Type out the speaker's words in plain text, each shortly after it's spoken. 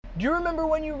Do you remember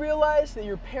when you realized that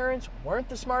your parents weren't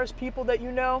the smartest people that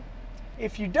you know?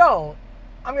 If you don't,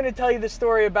 I'm going to tell you the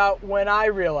story about when I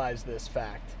realized this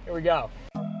fact. Here we go.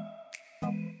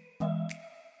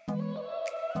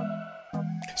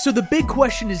 So the big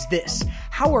question is this: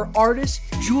 how are artists,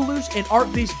 jewelers, and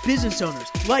art-based business owners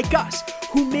like us,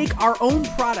 who make our own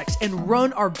products and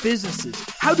run our businesses,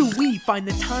 how do we find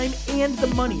the time and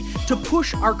the money to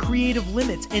push our creative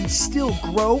limits and still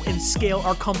grow and scale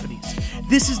our companies?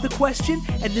 This is the question,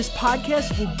 and this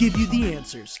podcast will give you the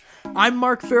answers. I'm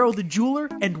Mark Farrell, the jeweler,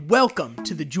 and welcome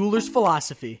to the Jeweler's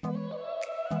Philosophy.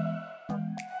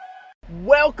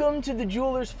 Welcome to the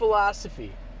Jeweler's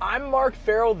Philosophy. I'm Mark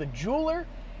Farrell, the jeweler.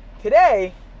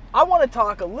 Today, I want to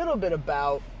talk a little bit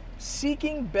about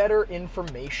seeking better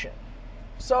information.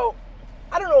 So,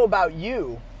 I don't know about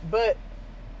you, but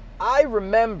I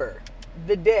remember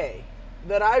the day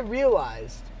that I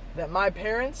realized that my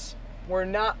parents were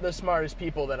not the smartest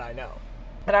people that I know.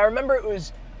 And I remember it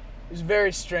was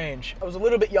very strange. I was a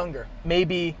little bit younger,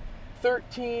 maybe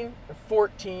 13 or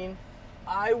 14.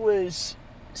 I was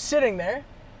sitting there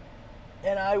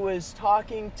and I was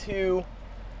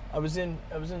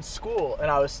in school, and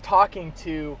I was talking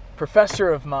to a professor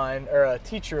of mine, or a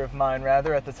teacher of mine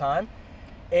rather at the time,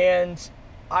 and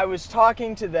I was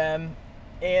talking to them,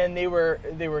 and they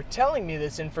were telling me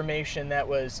this information that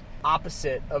was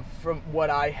opposite from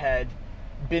what I had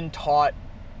been taught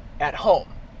at home.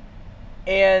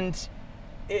 And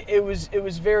it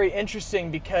was very interesting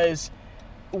because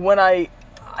when I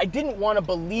didn't want to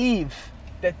believe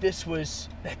that this was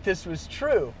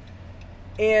true.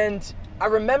 And I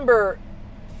remember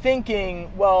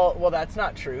thinking, well, that's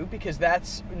not true because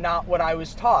that's not what I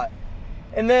was taught.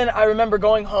 And then I remember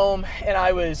going home and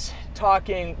I was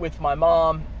talking with my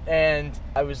mom and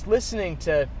I was listening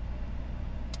to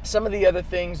some of the other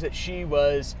things that she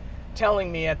was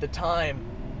telling me at the time.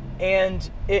 And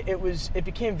it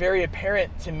became very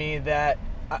apparent to me that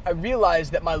I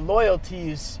realized that my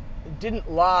loyalties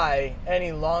didn't lie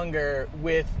any longer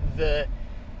with the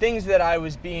things that I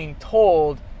was being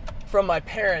told from my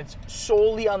parents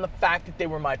solely on the fact that they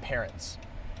were my parents.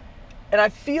 And I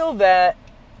feel that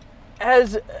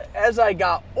as I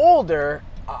got older,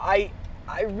 I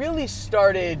really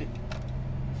started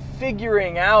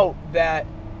figuring out that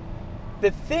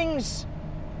the things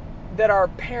that our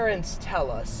parents tell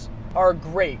us are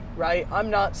great, right? I'm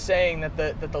not saying that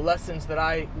the lessons that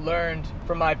I learned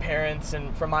from my parents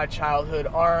and from my childhood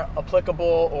aren't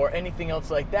applicable or anything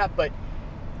else like that, but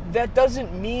that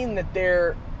doesn't mean that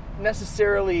they're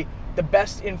necessarily the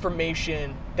best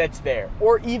information that's there,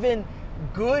 or even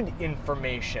good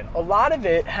information. A lot of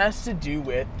it has to do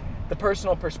with the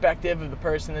personal perspective of the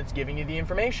person that's giving you the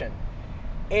information.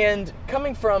 And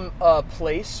coming from a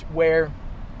place where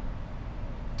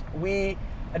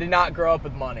I did not grow up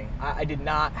with money. I did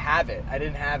not have it. I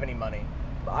didn't have any money.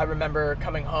 I remember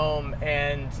coming home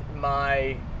and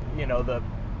the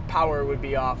power would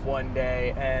be off one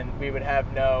day and we would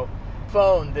have no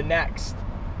phone the next.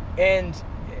 And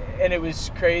it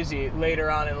was crazy. Later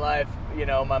on in life,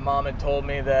 my mom had told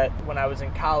me that when I was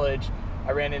in college,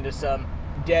 I ran into some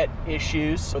debt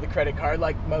issues with a credit card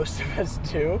like most of us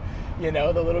do. The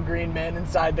little green men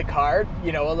inside the card,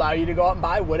 allow you to go out and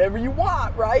buy whatever you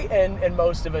want, right? And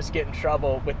most of us get in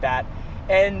trouble with that.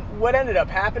 And what ended up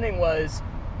happening was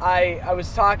I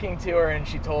was talking to her and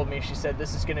she told me, she said,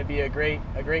 this is going to be a great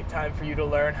time for you to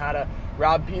learn how to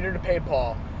rob Peter to pay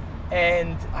Paul.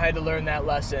 And I had to learn that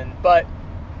lesson. But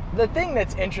the thing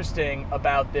that's interesting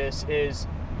about this is,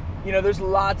 there's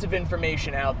lots of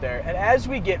information out there. And as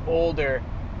we get older,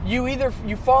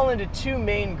 you fall into two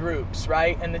main groups,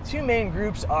 right? And the two main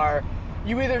groups are,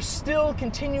 you either still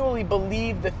continually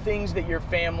believe the things that your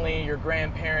family, your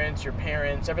grandparents, your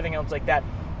parents, everything else like that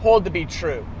hold to be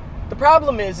true. The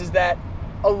problem is that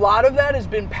a lot of that has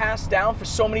been passed down for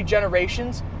so many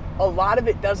generations, a lot of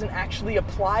it doesn't actually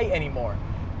apply anymore.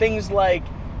 Things like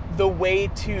the way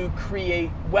to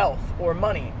create wealth or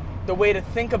money, the way to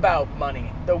think about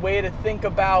money, the way to think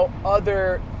about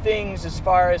other things as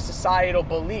far as societal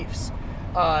beliefs,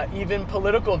 even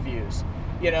political views.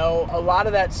 A lot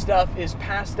of that stuff is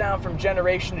passed down from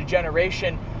generation to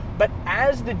generation, but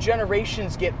as the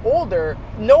generations get older,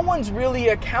 no one's really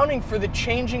accounting for the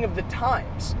changing of the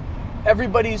times.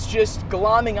 Everybody's just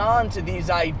glomming on to these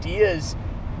ideas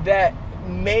that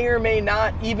may or may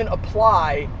not even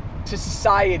apply to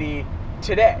society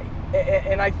today.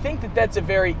 And I think that that's a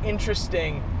very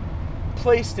interesting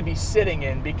place to be sitting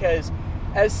in, because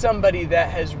as somebody that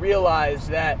has realized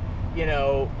that,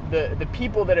 the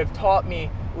people that have taught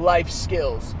me life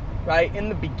skills, right, in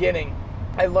the beginning,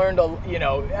 I learned,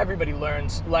 everybody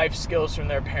learns life skills from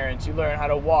their parents. You learn how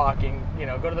to walk and,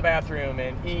 go to the bathroom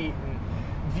and eat and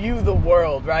view the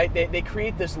world, right? They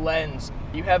create this lens.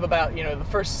 You have about, the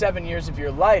first 7 years of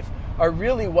your life are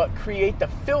really what create the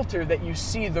filter that you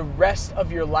see the rest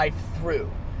of your life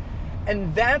through.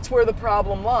 And that's where the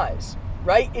problem lies,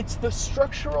 right? It's the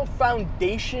structural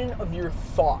foundation of your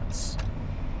thoughts.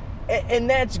 And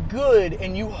that's good,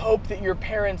 and you hope that your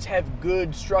parents have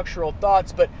good structural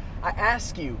thoughts, but I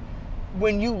ask you,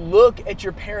 when you look at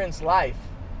your parents' life,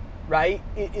 right,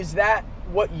 is that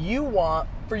what you want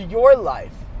for your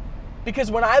life? Because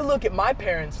when I look at my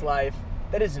parents' life,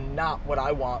 that is not what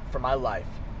I want for my life.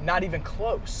 Not even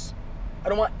close. I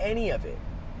don't want any of it,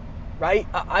 right?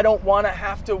 I don't want to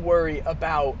have to worry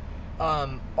about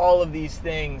all of these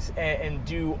things and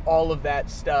do all of that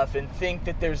stuff and think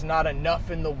that there's not enough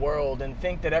in the world and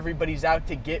think that everybody's out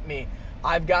to get me.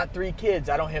 I've got 3 kids.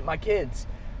 I don't hit my kids,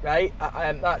 right?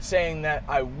 I'm not saying that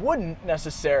I wouldn't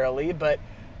necessarily, but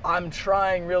I'm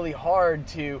trying really hard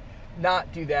to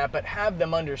not do that, but have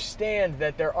them understand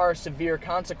that there are severe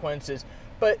consequences,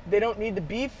 but they don't need to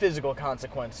be physical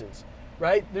consequences,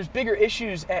 right? There's bigger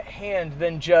issues at hand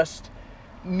than just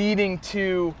needing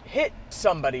to hit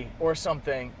somebody or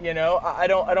something, I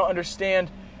don't understand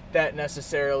that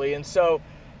necessarily. And so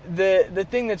the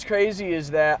thing that's crazy is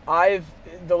that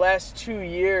the last 2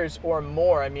 years or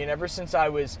more, ever since I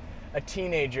was a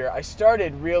teenager, I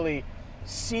started really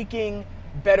seeking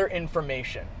better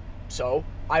information. So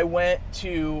I went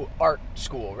to art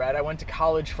school, right? I went to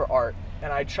college for art,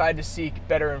 and I tried to seek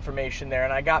better information there,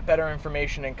 and I got better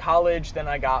information in college than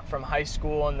I got from high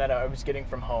school and that I was getting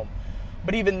from home.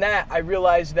 But even that, I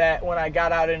realized that when I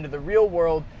got out into the real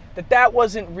world, that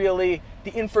wasn't really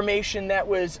the information that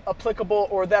was applicable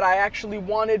or that I actually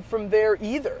wanted from there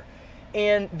either.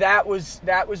 And that was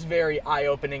very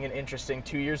eye-opening and interesting.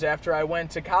 2 years after I went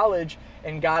to college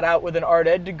and got out with an art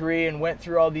ed degree and went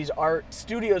through all these art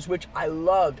studios, which I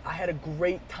loved. I had a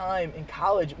great time in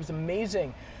college. It was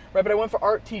amazing, right? But I went for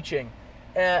art teaching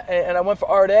and I went for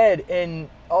art ed, and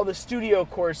all the studio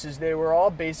courses, they were all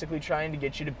basically trying to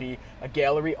get you to be a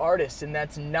gallery artist, and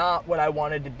that's not what I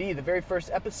wanted to be. The very first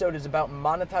episode is about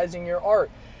monetizing your art.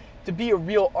 To be a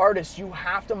real artist, you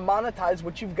have to monetize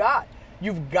what you've got.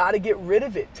 You've got to get rid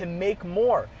of it to make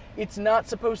more. It's not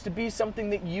supposed to be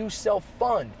something that you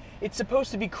self-fund. It's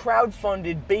supposed to be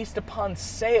crowdfunded based upon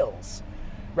sales,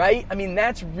 right?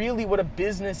 That's really what a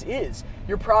business is.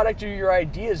 Your product or your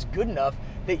idea is good enough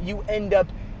that you end up,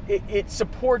 it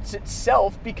supports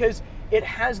itself because it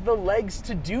has the legs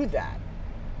to do that.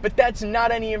 But that's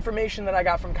not any information that I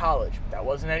got from college. That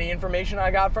wasn't any information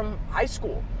I got from high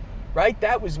school, right?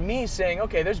 That was me saying,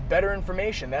 okay, there's better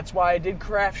information. That's why I did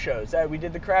craft shows. We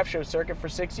did the craft show circuit for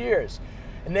 6 years.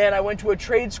 And then I went to a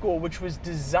trade school which was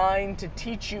designed to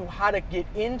teach you how to get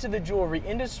into the jewelry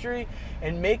industry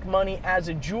and make money as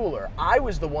a jeweler. I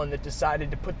was the one that decided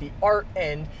to put the art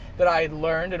end that I had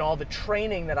learned and all the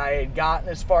training that I had gotten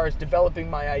as far as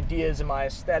developing my ideas and my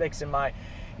aesthetics and my,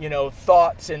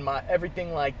 thoughts and my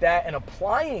everything like that and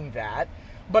applying that.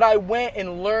 But I went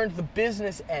and learned the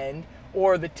business end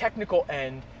or the technical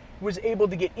end, was able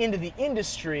to get into the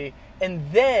industry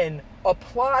and then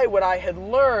apply what I had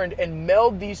learned and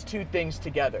meld these two things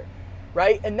together,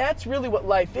 right? And that's really what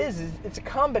life is it's a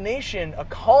culmination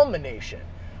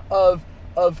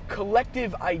of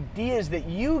collective ideas that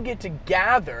you get to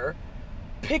gather,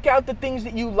 pick out the things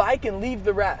that you like and leave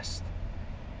the rest.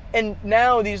 And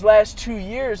now these last 2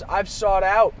 years, I've sought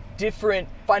out different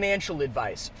financial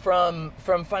advice from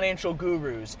financial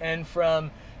gurus and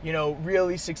from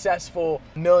really successful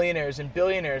millionaires and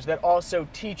billionaires that also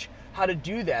teach how to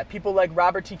do that. People like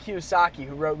Robert T. Kiyosaki,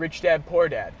 who wrote Rich Dad, Poor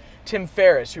Dad. Tim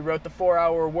Ferriss, who wrote The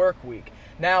 4-Hour Work Week.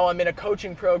 Now I'm in a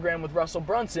coaching program with Russell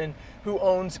Brunson, who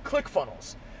owns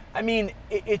ClickFunnels.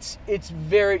 It's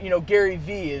very, Gary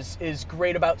Vee is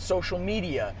great about social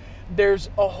media. There's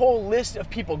a whole list of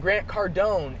people. Grant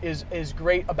Cardone is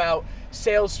great about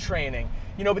sales training.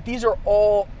 But these are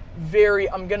all very,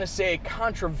 I'm going to say,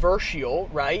 controversial,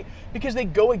 right? Because they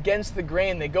go against the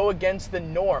grain, they go against the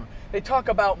norm. They talk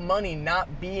about money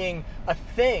not being a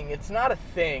thing. It's not a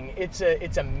thing. It's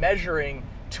a measuring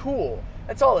tool.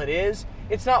 That's all it is.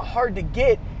 It's not hard to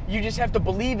get. You just have to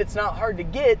believe it's not hard to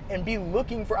get and be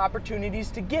looking for opportunities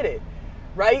to get it,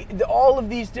 right? All of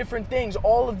these different things,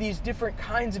 all of these different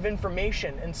kinds of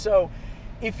information. And so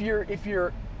if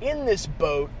you're in this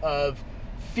boat of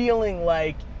feeling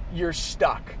like you're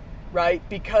stuck, right?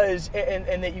 Because,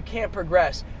 and that you can't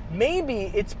progress. Maybe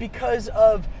it's because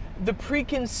of the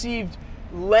preconceived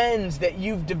lens that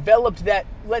you've developed that,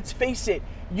 let's face it,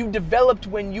 you developed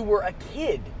when you were a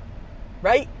kid,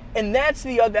 right? And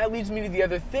that leads me to the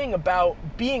other thing about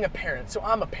being a parent. So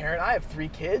I'm a parent. I have 3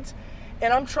 kids,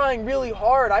 and I'm trying really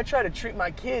hard. I try to treat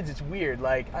my kids. It's weird,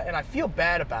 and I feel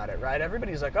bad about it, right?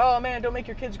 Everybody's like, "Oh man, don't make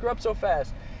your kids grow up so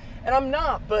fast," and I'm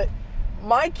not. But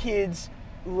my kids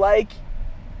like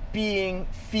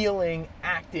feeling,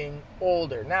 acting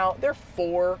older. Now they're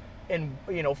 4,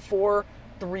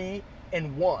 3,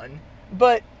 and 1,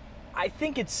 but I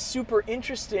think it's super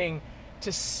interesting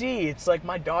to see. It's like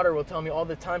my daughter will tell me all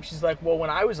the time, she's like, well, when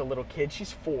I was a little kid,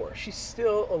 she's 4, she's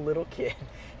still a little kid,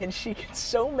 and she gets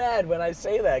so mad when I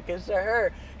say that, because to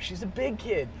her, she's a big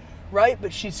kid, right?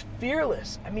 But she's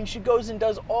fearless. I mean, she goes and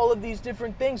does all of these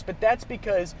different things, but that's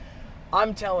because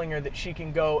I'm telling her that she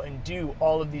can go and do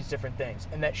all of these different things,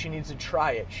 and that she needs to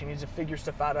try it. She needs to figure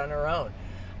stuff out on her own.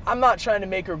 I'm not trying to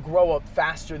make her grow up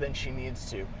faster than she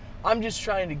needs to. I'm just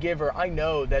trying to give her, I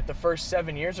know that the first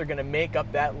 7 years are going to make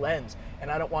up that lens, and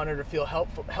I don't want her to feel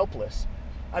helpless.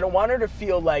 I don't want her to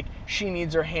feel like she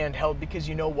needs her hand held, because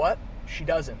you know what? She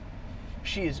doesn't.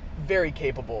 She is very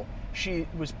capable. She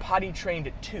was potty trained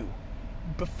at 2,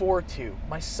 before 2.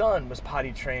 My son was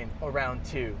potty trained around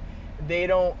 2. They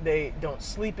don't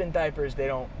sleep in diapers. They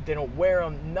don't wear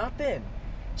them. Nothing.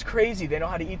 It's crazy. They know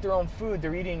how to eat their own food.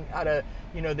 They're eating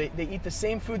they eat the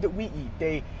same food that we eat.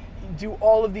 They do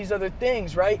all of these other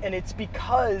things, right? And it's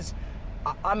because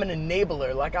I'm an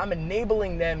enabler. Like, I'm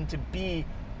enabling them to be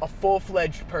a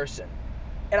full-fledged person.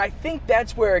 And I think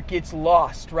that's where it gets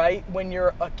lost, right? When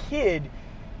you're a kid,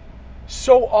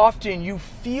 so often you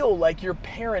feel like your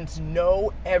parents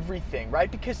know everything,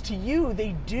 right? Because to you,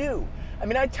 they do. I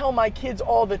mean, I tell my kids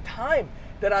all the time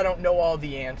that I don't know all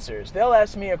the answers. They'll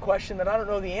ask me a question that I don't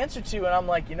know the answer to, and I'm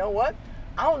like, you know what?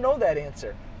 I don't know that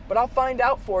answer, but I'll find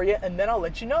out for you, and then I'll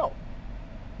let you know.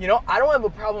 I don't have a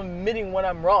problem admitting when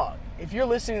I'm wrong. If you're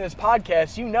listening to this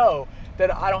podcast, you know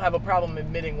that I don't have a problem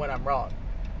admitting when I'm wrong,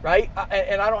 right?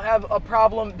 And I don't have a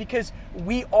problem, because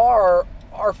we are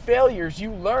our failures.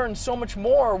 You learn so much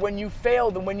more when you fail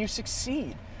than when you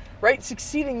succeed, right?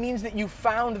 Succeeding means that you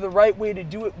found the right way to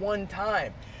do it one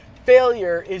time.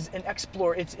 Failure is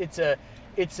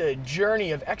it's a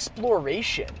journey of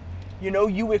exploration.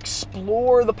 You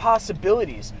explore the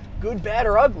possibilities, good, bad,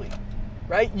 or ugly,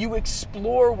 right? You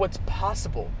explore what's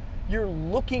possible. You're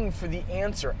looking for the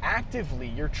answer actively.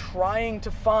 You're trying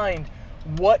to find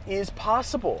what is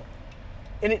possible.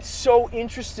 And it's so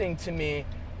interesting to me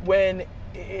when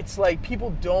it's like people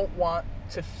don't want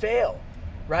to fail,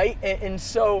 right? And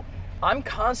so I'm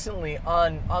constantly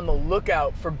on the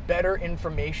lookout for better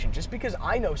information. Just because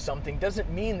I know something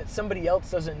doesn't mean that somebody else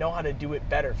doesn't know how to do it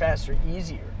better, faster,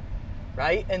 easier,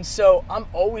 right? And so I'm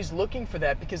always looking for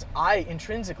that, because I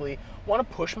intrinsically want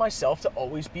to push myself to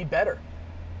always be better.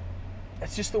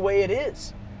 That's just the way it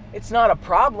is. It's not a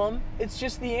problem, it's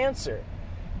just the answer.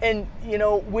 And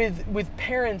with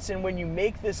parents, and when you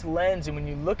make this lens and when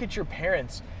you look at your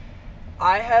parents,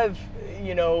 I have,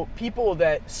 people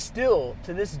that still,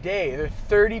 to this day, they're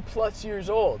 30 plus years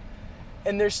old,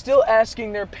 and they're still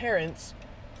asking their parents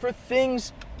for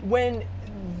things when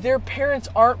their parents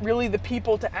aren't really the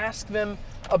people to ask them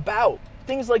about.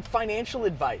 Things like financial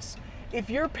advice. If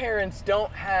your parents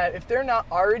if they're not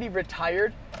already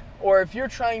retired, or if you're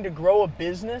trying to grow a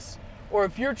business, or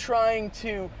if you're trying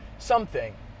to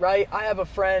something, right? I have a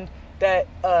friend that,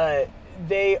 I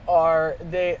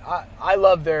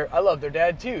love their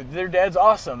dad too. Their dad's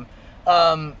awesome.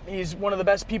 He's one of the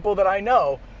best people that I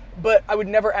know, but I would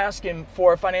never ask him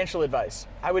for financial advice.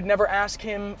 I would never ask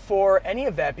him for any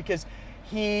of that, because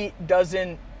he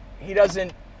doesn't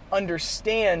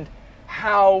understand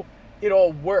how it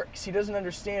all works. He doesn't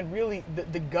understand really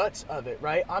the guts of it,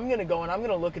 right? I'm going to go and I'm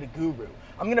going to look at a guru.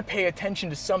 I'm going to pay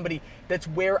attention to somebody that's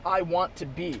where I want to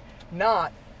be,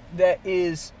 not that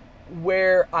is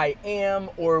where I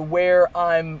am or where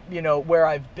I'm, where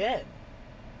I've been.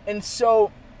 And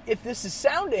so if this is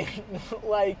sounding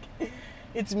like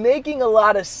it's making a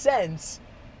lot of sense,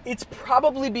 it's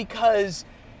probably because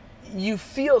you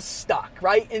feel stuck,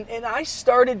 right? And I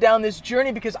started down this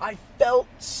journey because I felt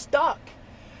stuck.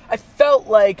 I felt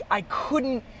like I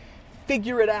couldn't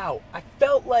figure it out. I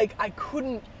felt like I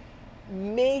couldn't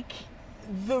make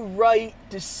the right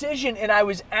decision, and I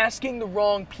was asking the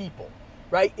wrong people,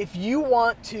 right? If you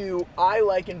want to, I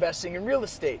like investing in real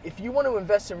estate. If you want to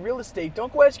invest in real estate,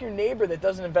 don't go ask your neighbor that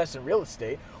doesn't invest in real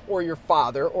estate, or your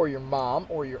father, or your mom,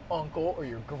 or your uncle, or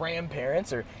your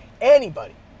grandparents, or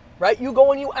anybody, right? You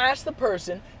go and you ask the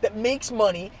person that makes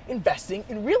money investing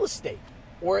in real estate,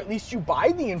 or at least you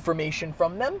buy the information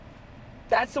from them.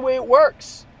 That's the way it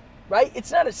works, right?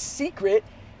 It's not a secret.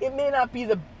 It may not be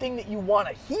the thing that you want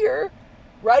to hear,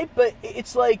 right? But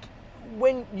it's like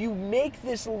when you make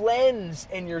this lens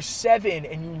and you're 7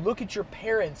 and you look at your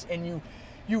parents and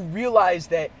you realize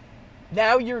that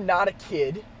now you're not a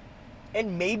kid,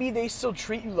 and maybe they still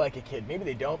treat you like a kid. Maybe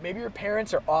they don't. Maybe your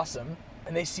parents are awesome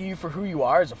and they see you for who you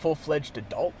are as a full-fledged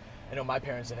adult. I know my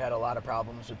parents have had a lot of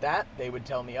problems with that. They would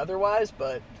tell me otherwise,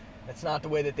 but that's not the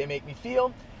way that they make me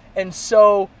feel. And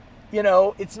so,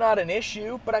 it's not an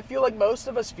issue, but I feel like most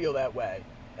of us feel that way.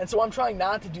 And so I'm trying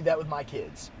not to do that with my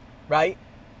kids, right?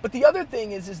 But the other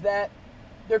thing is that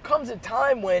there comes a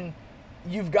time when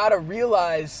you've got to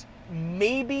realize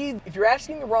maybe if you're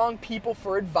asking the wrong people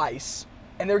for advice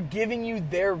and they're giving you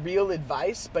their real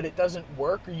advice, but it doesn't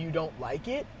work or you don't like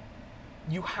it,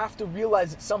 you have to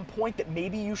realize at some point that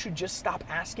maybe you should just stop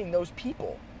asking those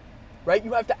people, right?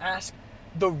 You have to ask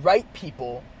the right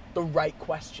people the right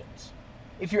questions.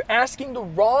 If you're asking the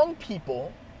wrong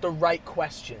people the right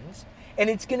questions, and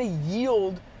it's still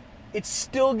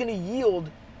going to yield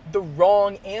the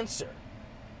wrong answer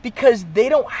because they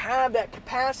don't have that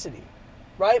capacity,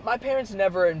 right? My parents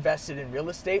never invested in real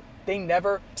estate. They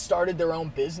never started their own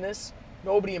business.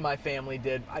 Nobody in my family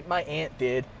did. My aunt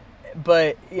did,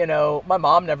 but my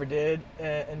mom never did,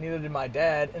 and neither did my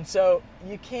dad. And so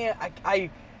you can't.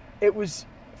 It was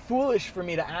foolish for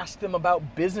me to ask them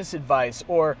about business advice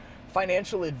or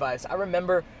financial advice. I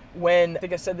remember when, I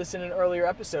think I said this in an earlier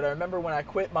episode, I remember when I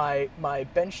quit my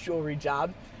bench jewelry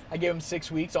job. I gave them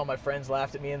 6 weeks. All my friends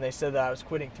laughed at me and they said that I was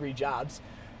quitting 3 jobs.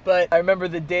 But I remember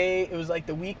the day, it was like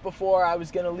the week before I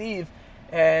was going to leave,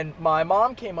 and my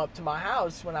mom came up to my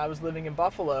house when I was living in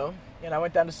Buffalo, and I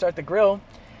went down to start the grill,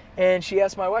 and she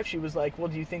asked my wife, she was like, well,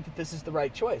 do you think that this is the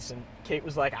right choice? And Kate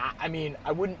was like,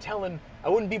 I wouldn't tell him, I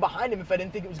wouldn't be behind him if I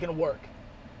didn't think it was going to work,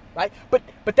 right? But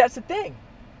that's the thing.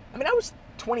 I was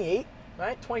 28,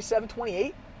 right? 27,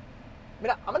 28.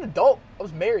 I'm an adult. I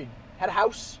was married, had a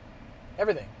house,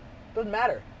 everything. Doesn't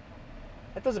matter.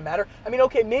 That doesn't matter.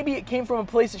 Okay, maybe it came from a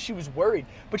place that she was worried,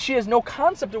 but she has no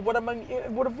concept of what I'm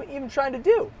even trying to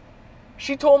do.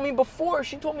 She told me before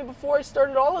I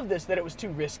started all of this that it was too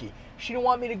risky. She didn't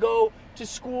want me to go to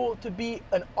school to be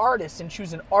an artist and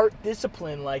choose an art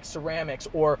discipline like ceramics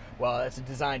or, well, that's a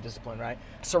design discipline, right?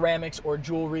 Ceramics or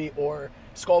jewelry or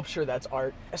sculpture, that's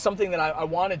art. Something that I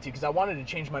wanted to, because I wanted to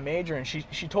change my major, and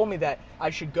she told me that I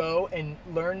should go and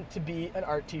learn to be an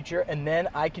art teacher, and then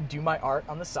I could do my art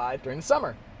on the side during the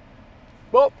summer.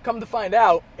 Well, come to find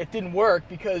out, it didn't work,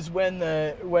 because when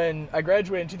I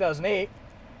graduated in 2008,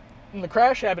 and the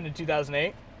crash happened in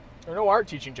 2008, there were no art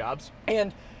teaching jobs,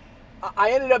 and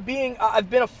I ended up I've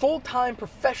been a full-time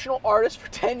professional artist for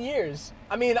 10 years.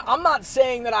 I'm not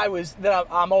saying that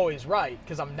I'm always right,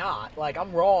 because I'm not.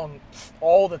 I'm wrong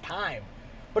all the time.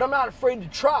 But I'm not afraid to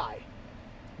try,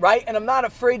 right? And I'm not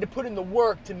afraid to put in the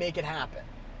work to make it happen.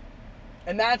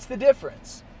 And that's the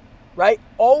difference, right?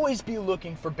 Always be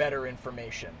looking for better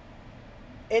information.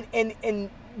 And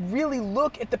really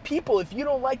look at the people. If you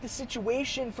don't like the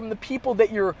situation from the people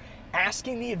that you're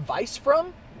asking the advice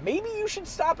from, maybe you should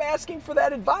stop asking for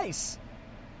that advice.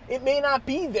 It may not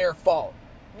be their fault.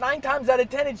 9 times out of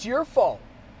 10, it's your fault.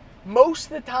 Most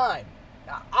of the time,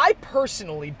 I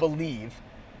personally believe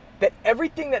that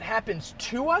everything that happens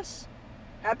to us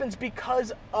happens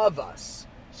because of us.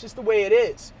 It's just the way it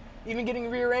is. Even getting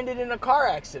rear-ended in a car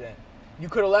accident. You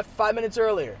could have left 5 minutes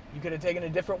earlier. You could have taken a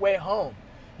different way home.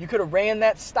 You could have ran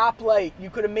that stoplight. You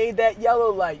could have made that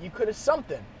yellow light. You could have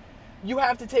something. You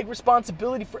have to take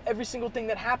responsibility for every single thing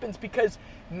that happens, because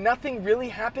nothing really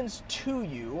happens to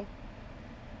you.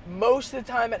 Most of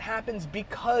the time it happens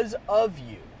because of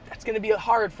you. That's going to be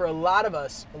hard for a lot of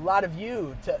us, a lot of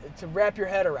you to wrap your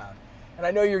head around. And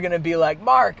I know you're going to be like,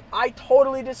 Mark, I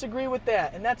totally disagree with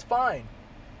that, and that's fine.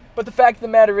 But the fact of the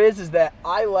matter is that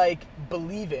I like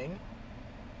believing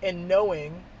and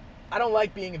knowing. I don't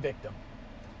like being a victim.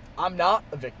 I'm not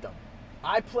a victim.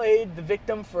 I played the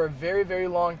victim for a very, very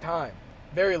long time.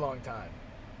 Very long time.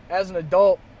 As an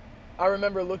adult, I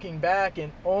remember looking back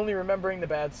and only remembering the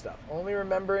bad stuff. Only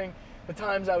remembering the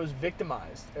times I was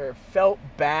victimized or felt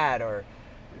bad or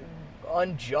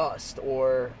unjust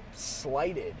or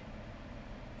slighted.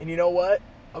 And you know what?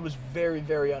 I was very,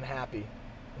 very unhappy.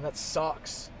 And that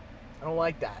sucks. I don't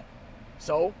like that.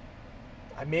 So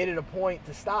I made it a point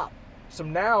to stop. So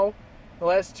now, the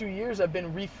last 2 years, I've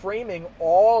been reframing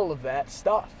all of that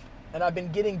stuff. And I've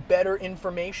been getting better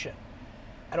information.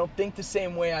 I don't think the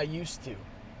same way I used to.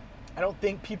 I don't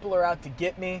think people are out to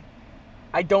get me.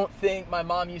 I don't think, my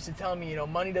mom used to tell me,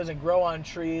 money doesn't grow on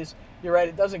trees. You're right,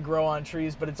 it doesn't grow on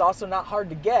trees, but it's also not hard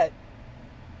to get,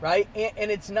 right?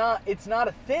 And it's not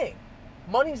a thing.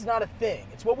 Money's not a thing.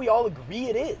 It's what we all agree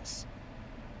it is.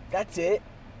 That's it.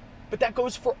 But that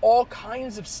goes for all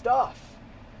kinds of stuff.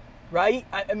 right?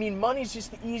 I mean, money's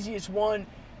just the easiest one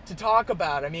to talk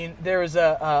about. I mean, there was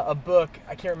a book,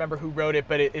 I can't remember who wrote it,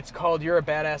 but it's called You're a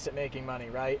Badass at Making Money,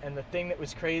 right? And the thing that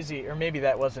was crazy, or maybe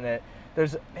that wasn't it,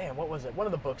 what was it? One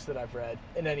of the books that I've read,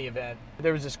 in any event.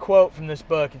 There was this quote from this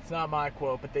book, it's not my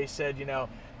quote, but they said,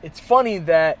 it's funny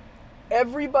that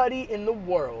everybody in the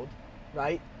world,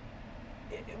 right,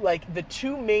 like the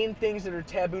two main things that are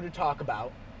taboo to talk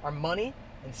about are money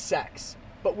and sex.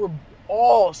 But we're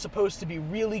all supposed to be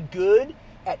really good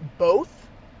at both,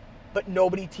 but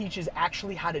nobody teaches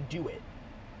actually how to do it.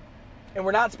 And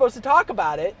we're not supposed to talk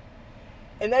about it.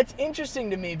 And that's interesting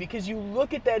to me because you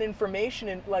look at that information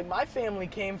and like my family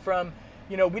came from,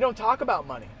 we don't talk about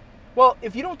money. Well,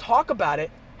 if you don't talk about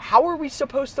it, how are we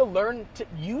supposed to learn to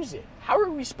use it? How are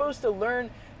we supposed to learn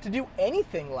to do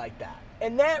anything like that?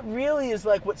 And that really is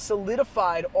like what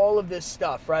solidified all of this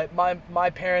stuff, right? My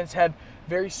parents had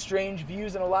very strange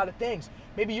views on a lot of things.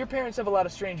 Maybe your parents have a lot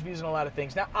of strange views on a lot of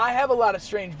things. Now, I have a lot of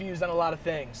strange views on a lot of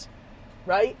things,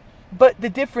 right? But the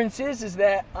difference is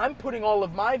that I'm putting all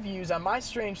of my views on my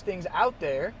strange things out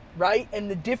there, right? And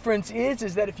the difference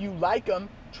is that if you like them,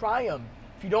 try them.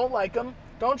 If you don't like them,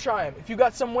 don't try them. If you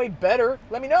got some way better,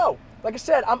 let me know. Like I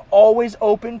said, I'm always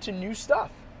open to new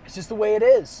stuff. It's just the way it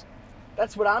is.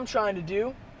 That's what I'm trying to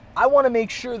do. I want to make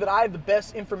sure that I have the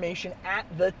best information at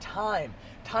the time.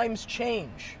 Times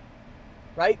change,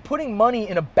 right? Putting money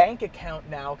in a bank account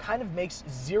now kind of makes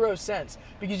zero sense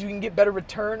because you can get better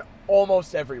return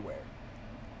almost everywhere.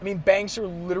 I mean, banks are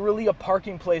literally a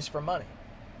parking place for money.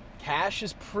 Cash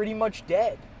is pretty much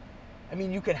dead. I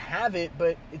mean, you can have it,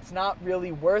 but it's not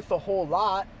really worth a whole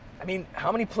lot. I mean,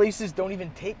 how many places don't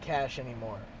even take cash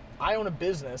anymore? I own a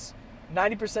business.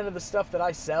 90% of the stuff that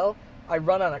I sell, I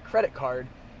run on a credit card.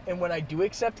 And when I do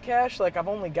accept cash, like I've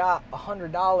only got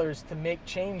 $100 to make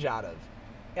change out of.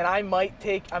 And I might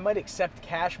accept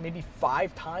cash maybe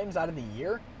 5 times out of the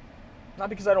year. Not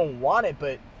because I don't want it,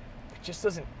 but it just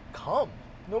doesn't come.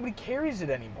 Nobody carries it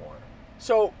anymore.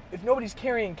 So if nobody's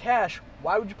carrying cash,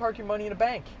 why would you park your money in a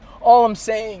bank? All I'm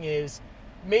saying is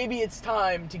maybe it's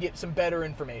time to get some better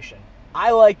information.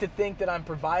 I like to think that I'm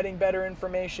providing better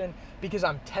information because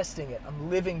I'm testing it. I'm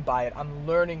living by it. I'm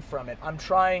learning from it. I'm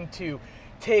trying to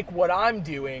take what I'm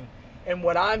doing and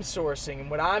what I'm sourcing and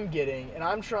what I'm getting, and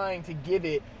I'm trying to give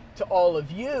it to all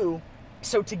of you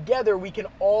so together we can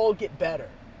all get better,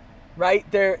 right?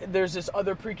 There's this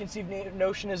other preconceived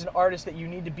notion as an artist that you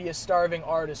need to be a starving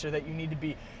artist or that you need to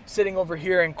be sitting over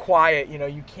here and quiet.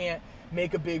 You can't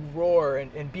make a big roar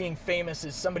and being famous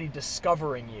is somebody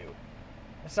discovering you.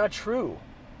 That's not true.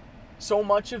 So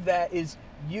much of that is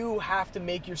you have to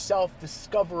make yourself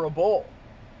discoverable.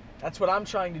 That's what I'm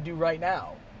trying to do right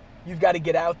now. You've got to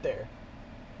get out there.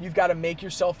 You've got to make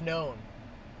yourself known.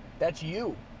 That's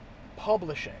you.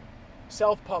 Publishing,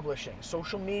 self-publishing,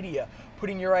 social media,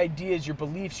 putting your ideas, your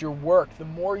beliefs, your work. The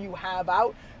more you have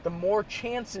out, the more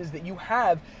chances that you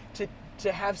have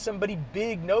to have somebody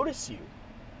big notice you.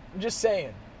 I'm just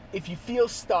saying, if you feel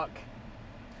stuck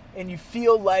and you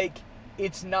feel like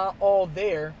it's not all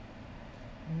there,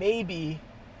 maybe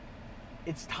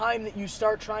it's time that you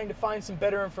start trying to find some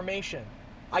better information.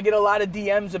 I get a lot of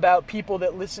DMs about people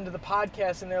that listen to the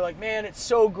podcast and they're like, man, it's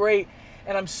so great.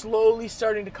 And I'm slowly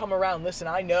starting to come around. Listen,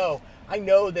 I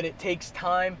know that it takes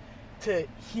time to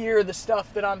hear the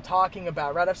stuff that I'm talking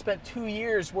about, right? I've spent 2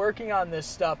 years working on this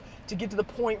stuff to get to the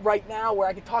point right now where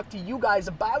I can talk to you guys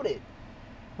about it,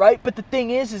 right? But the thing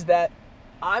is that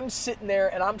I'm sitting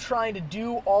there and I'm trying to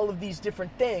do all of these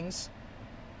different things,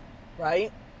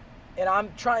 right? And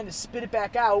I'm trying to spit it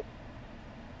back out,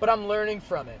 but I'm learning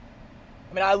from it.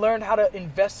 I mean, I learned how to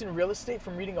invest in real estate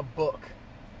from reading a book.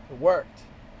 It worked.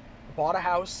 I bought a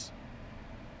house,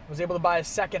 was able to buy a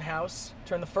second house,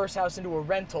 turn the first house into a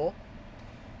rental.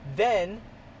 Then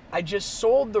I just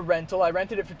sold the rental. I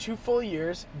rented it for 2 full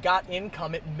years, got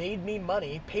income. It made me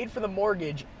money, paid for the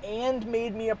mortgage, and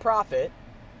made me a profit.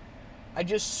 I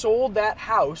just sold that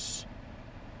house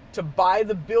to buy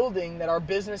the building that our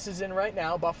business is in right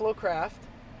now, Buffalo Craft,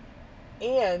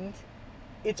 and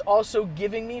it's also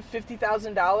giving me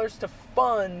 $50,000 to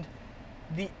fund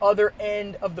the other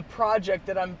end of the project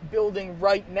that I'm building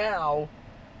right now,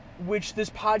 which this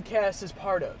podcast is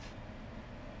part of.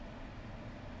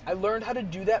 I learned how to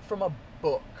do that from a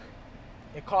book.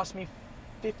 It cost me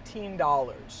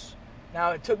 $15.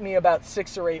 Now, it took me about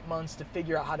 6 or 8 months to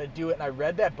figure out how to do it, and I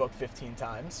read that book 15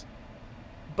 times.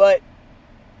 But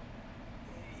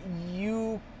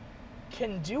you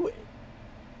can do it.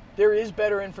 There is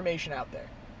better information out there.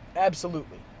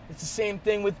 Absolutely. It's the same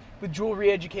thing with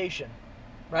jewelry education,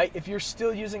 right? If you're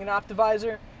still using an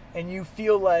Optivisor and you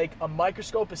feel like a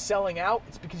microscope is selling out,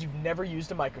 it's because you've never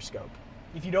used a microscope.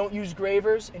 If you don't use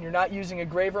Gravers and you're not using a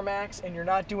Graver Max and you're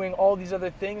not doing all these other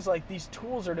things, like, these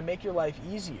tools are to make your life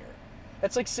easier.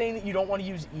 That's like saying that you don't want to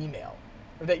use email,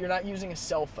 or that you're not using a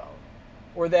cell phone,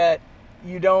 or that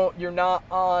you're not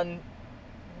on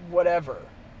whatever.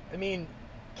 I mean,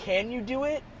 can you do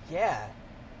it? Yeah.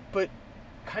 But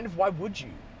kind of why would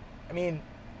you? I mean,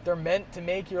 they're meant to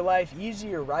make your life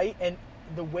easier, right? And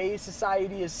the way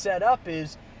society is set up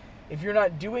is, if you're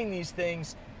not doing these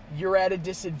things, you're at a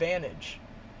disadvantage.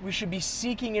 We should be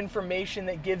seeking information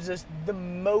that gives us the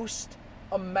most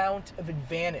amount of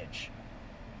advantage,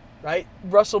 right?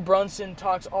 Russell Brunson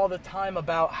talks all the time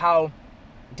about how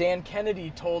Dan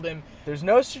Kennedy told him there's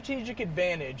no strategic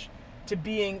advantage to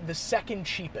being the second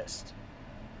cheapest,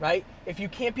 right? If you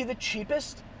can't be the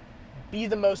cheapest, be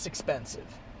the most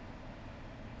expensive.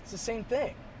 It's the same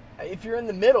thing. If you're in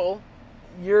the middle,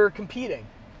 you're competing.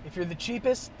 If you're the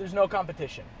cheapest, there's no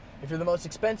competition. If you're the most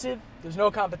expensive, there's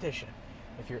no competition.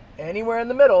 If you're anywhere in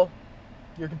the middle,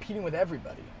 you're competing with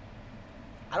everybody.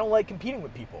 I don't like competing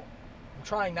with people. I'm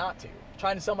trying not to. I'm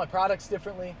trying to sell my products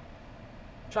differently.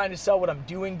 I'm trying to sell what I'm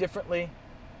doing differently.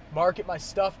 Market my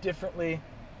stuff differently.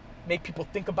 Make people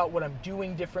think about what I'm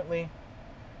doing differently.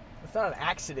 It's not an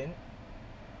accident.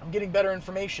 I'm getting better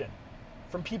information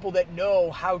from people that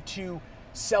know how to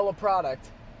sell a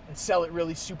product and sell it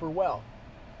really super well.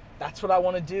 That's what I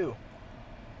want to do.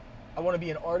 I want to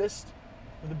be an artist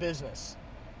with a business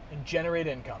and generate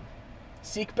income.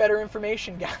 Seek better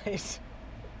information, guys.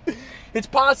 It's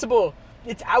possible.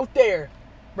 It's out there,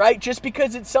 right? Just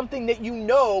because it's something that you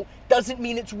know doesn't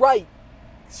mean it's right.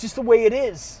 It's just the way it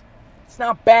is. It's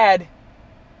not bad.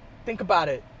 Think about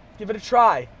it. Give it a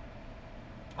try.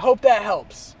 I hope that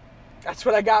helps. That's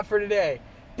what I got for today.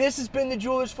 This has been The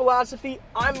Jeweler's Philosophy.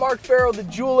 I'm Mark Farrell, the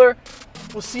jeweler.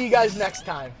 We'll see you guys next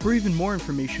time. For even more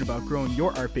information about growing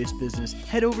your art-based business,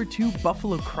 head over to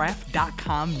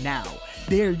buffalocraft.com now.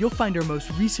 There, you'll find our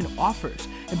most recent offers,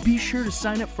 and be sure to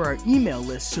sign up for our email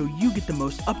list so you get the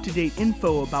most up-to-date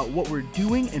info about what we're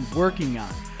doing and working on.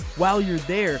 While you're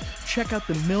there, check out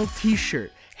the Mill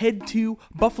t-shirt. Head to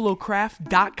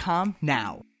buffalocraft.com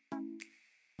now.